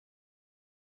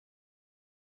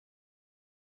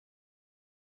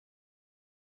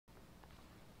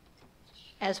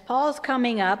As Paul's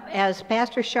coming up, as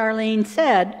Pastor Charlene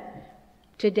said,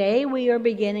 today we are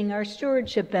beginning our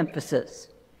stewardship emphasis.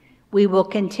 We will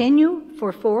continue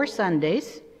for 4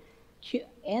 Sundays,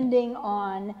 ending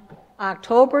on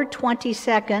October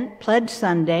 22nd, Pledge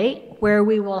Sunday, where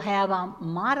we will have a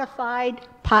modified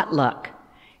potluck.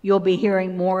 You'll be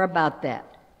hearing more about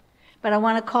that. But I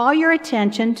want to call your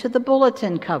attention to the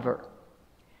bulletin cover.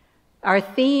 Our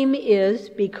theme is,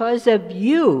 because of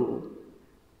you,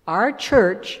 our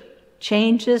church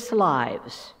changes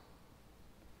lives.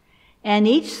 And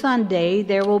each Sunday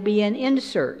there will be an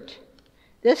insert.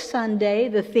 This Sunday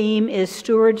the theme is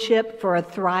Stewardship for a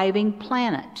Thriving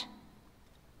Planet.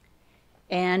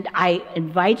 And I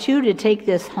invite you to take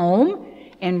this home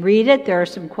and read it. There are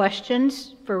some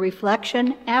questions for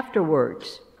reflection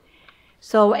afterwards.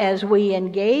 So as we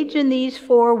engage in these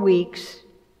 4 weeks,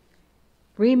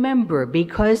 remember,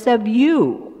 because of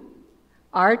you,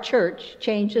 our church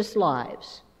changes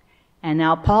lives. And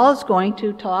now Paul's going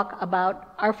to talk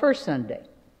about our first Sunday.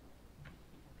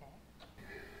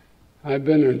 I've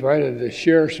been invited to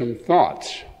share some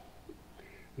thoughts.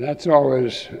 That's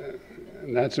always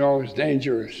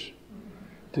dangerous,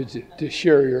 to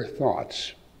share your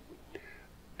thoughts.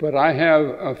 But I have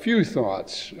a few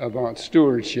thoughts about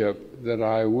stewardship that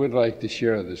I would like to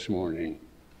share this morning.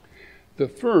 The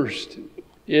first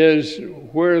is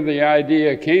where the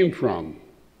idea came from.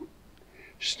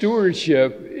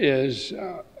 Stewardship is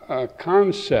a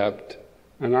concept,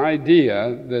 an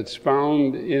idea that's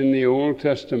found in the Old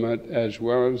Testament as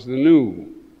well as the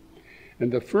New.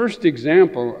 And the first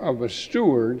example of a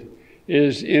steward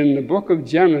is in the book of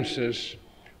Genesis,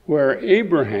 where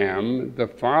Abraham, the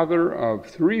father of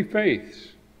 3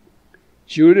 faiths,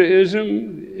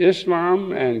 Judaism,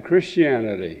 Islam, and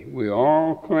Christianity, we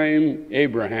all claim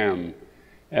Abraham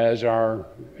as our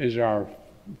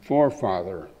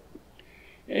forefather.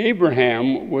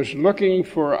 Abraham was looking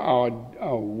for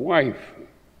a wife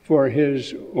for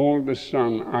his oldest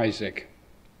son, Isaac.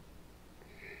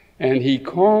 And he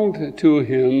called to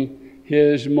him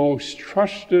his most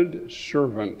trusted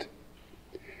servant.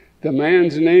 The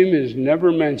man's name is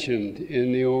never mentioned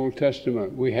in the Old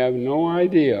Testament. We have no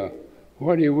idea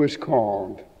what he was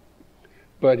called.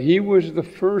 But he was the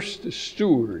first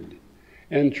steward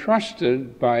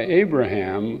entrusted by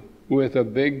Abraham with a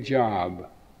big job.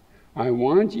 I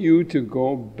want you to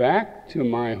go back to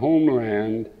my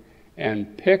homeland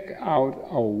and pick out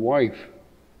a wife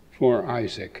for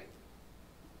Isaac.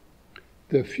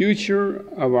 The future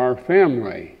of our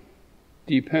family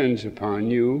depends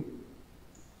upon you.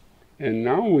 And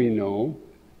now we know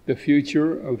the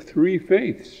future of 3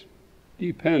 faiths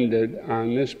depended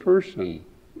on this person.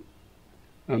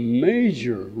 A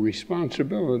major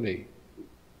responsibility.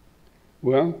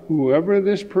 Well, whoever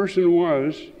this person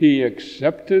was, he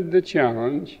accepted the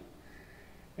challenge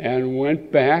and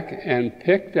went back and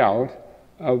picked out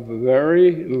a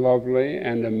very lovely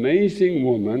and amazing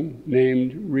woman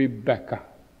named Rebecca.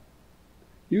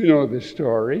 You know the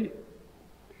story.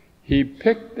 He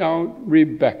picked out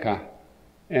Rebecca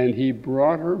and he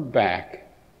brought her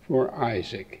back for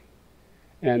Isaac.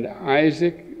 And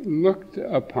Isaac looked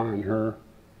upon her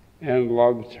and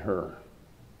loved her.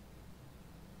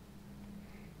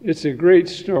 It's a great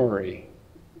story.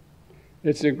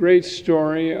 It's a great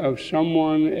story of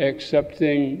someone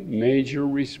accepting major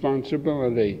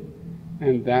responsibility,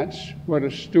 and that's what a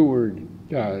steward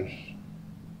does.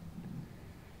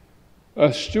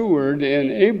 A steward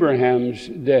in Abraham's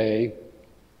day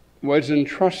was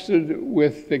entrusted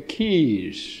with the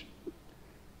keys.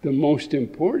 The most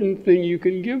important thing you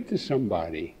can give to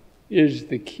somebody is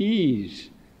the keys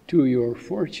to your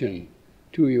fortune,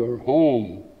 to your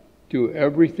home, to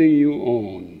everything you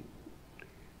own.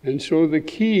 And so the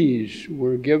keys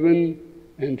were given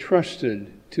and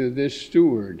trusted to this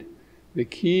steward, the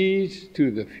keys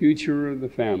to the future of the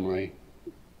family.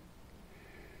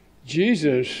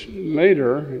 Jesus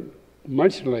later,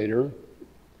 much later,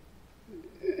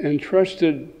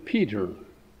 entrusted Peter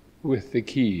with the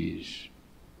keys.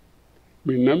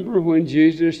 Remember when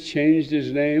Jesus changed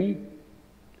his name?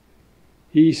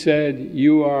 He said,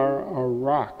 "You are a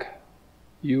rock.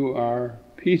 You are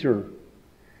Peter.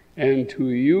 And to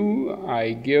you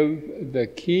I give the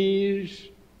keys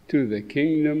to the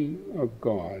kingdom of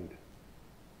God."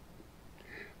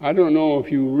 I don't know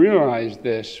if you realize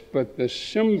this, but the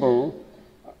symbol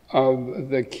of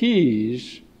the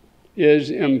keys is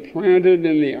implanted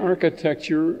in the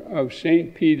architecture of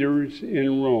St. Peter's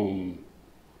in Rome.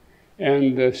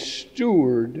 And the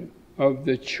steward of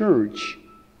the church,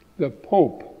 the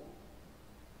Pope,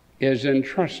 is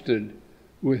entrusted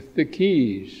with the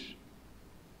keys.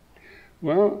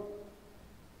 Well,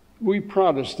 we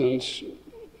Protestants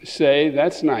say,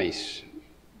 that's nice.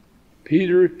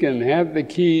 Peter can have the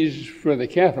keys for the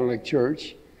Catholic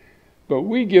Church, but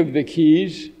we give the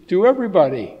keys to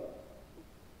everybody.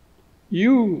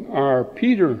 You are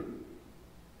Peter.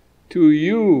 To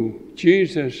you,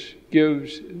 Jesus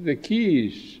gives the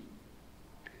keys.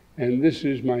 And this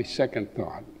is my second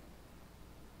thought.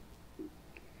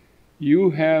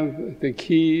 You have the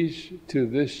keys to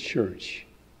this church.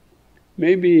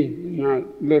 Maybe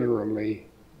not literally.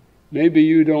 Maybe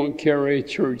you don't carry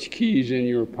church keys in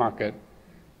your pocket,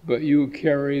 but you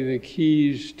carry the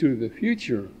keys to the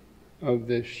future of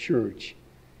this church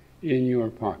in your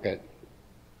pocket,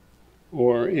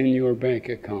 or in your bank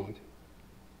account,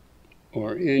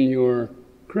 or in your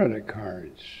credit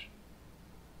cards.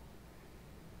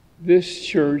 This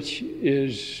church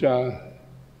is,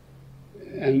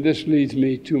 and this leads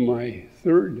me to my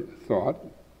third thought,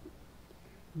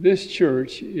 this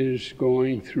church is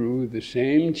going through the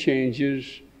same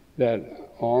changes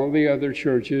that all the other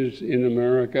churches in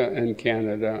America and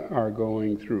Canada are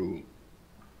going through.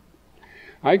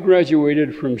 I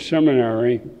graduated from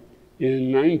seminary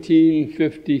in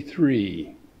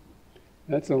 1953.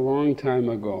 That's a long time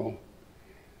ago.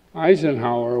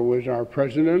 Eisenhower was our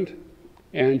president,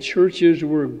 and churches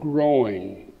were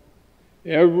growing.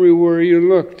 Everywhere you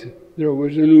looked, there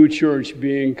was a new church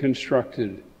being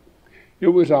constructed. It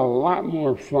was a lot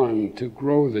more fun to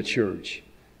grow the church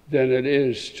than it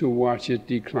is to watch it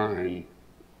decline.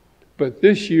 But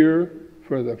this year,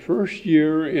 for the first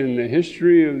year in the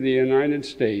history of the United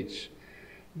States,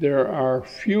 there are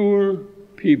fewer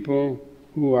people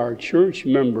who are church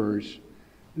members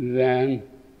than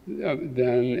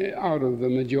out of the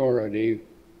majority,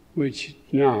 which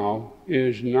now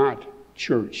is not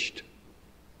churched.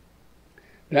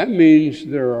 That means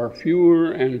there are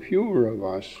fewer and fewer of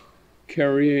us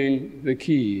carrying the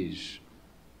keys.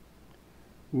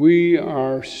 We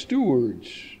are stewards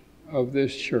of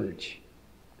this church.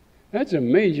 That's a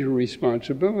major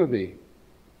responsibility.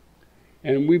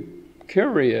 And we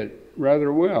carry it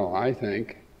rather well, I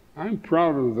think. I'm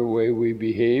proud of the way we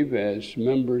behave as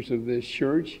members of this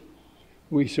church.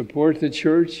 We support the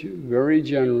church very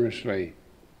generously.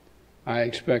 I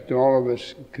expect all of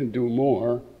us can do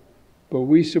more, but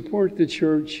we support the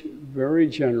church very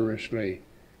generously.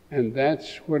 And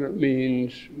that's what it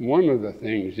means, one of the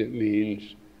things it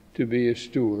means to be a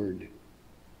steward.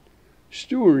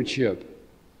 Stewardship,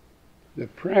 the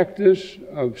practice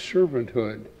of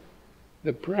servanthood,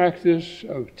 the practice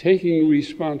of taking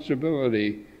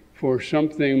responsibility for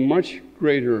something much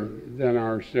greater than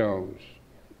ourselves.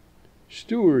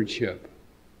 Stewardship.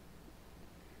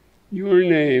 Your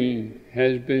name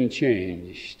has been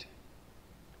changed.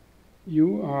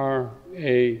 You are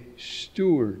a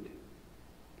steward.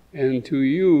 And to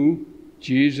you,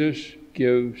 Jesus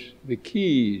gives the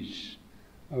keys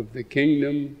of the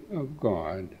kingdom of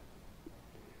God.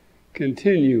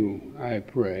 Continue, I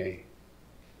pray,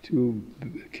 to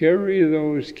carry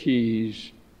those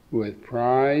keys with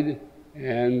pride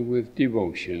and with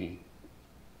devotion.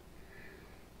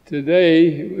 Today,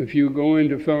 if you go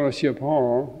into Fellowship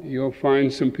Hall, you'll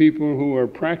find some people who are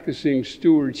practicing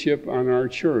stewardship on our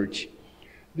church.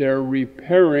 They're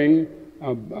repairing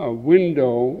a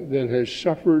window that has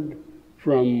suffered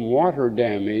from water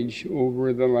damage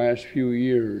over the last few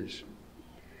years.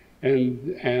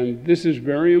 And this is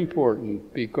very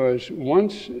important because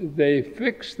once they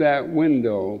fix that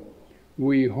window,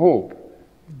 we hope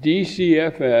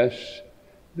DCFS,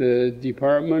 the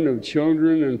Department of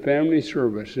Children and Family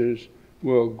Services,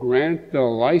 will grant the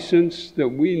license that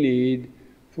we need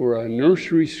for a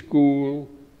nursery school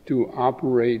to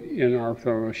operate in our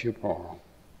fellowship hall.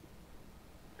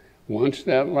 Once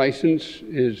that license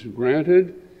is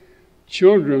granted,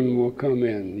 children will come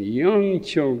in, young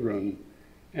children,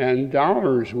 and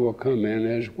dollars will come in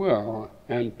as well.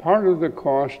 And part of the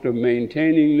cost of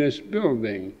maintaining this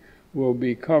building will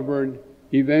be covered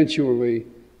eventually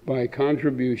by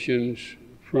contributions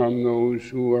from those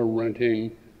who are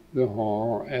renting the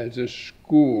hall as a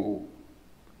school.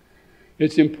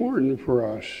 It's important for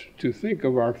us to think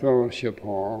of our fellowship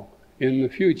hall in the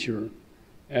future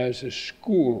as a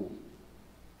school.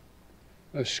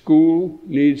 A school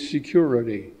needs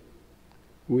security.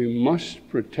 We must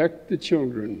protect the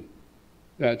children.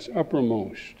 That's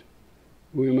uppermost.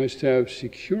 We must have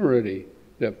security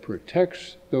that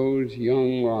protects those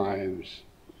young lives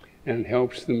and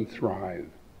helps them thrive.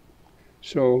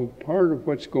 So part of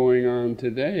what's going on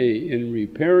today in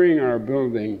repairing our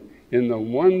building, in the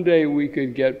one day we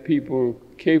could get people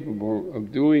capable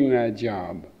of doing that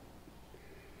job,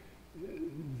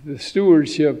 the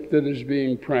stewardship that is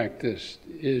being practiced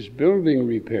is building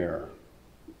repair.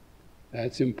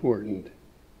 That's important.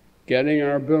 getting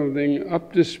our building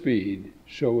up to speed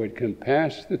so it can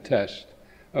pass the test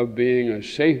of being a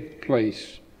safe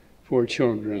place for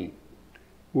children,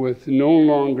 with no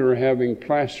longer having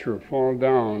plaster fall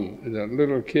down that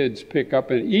little kids pick up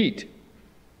and eat.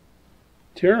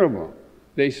 Terrible.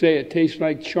 They say it tastes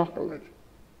like chocolate.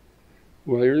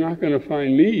 Well, you're not going to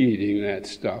find me eating that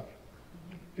stuff,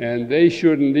 and they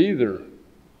shouldn't either.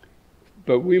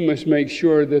 But we must make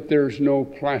sure that there's no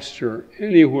plaster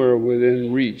anywhere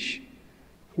within reach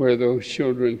where those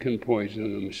children can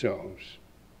poison themselves.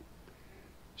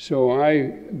 So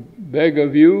I beg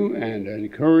of you and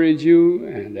encourage you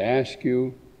and ask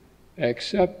you,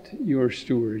 accept your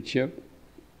stewardship.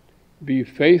 Be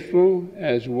faithful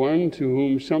as one to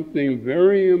whom something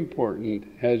very important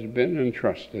has been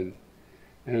entrusted,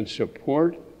 and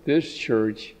support this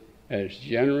church as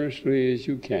generously as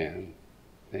you can.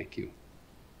 Thank you.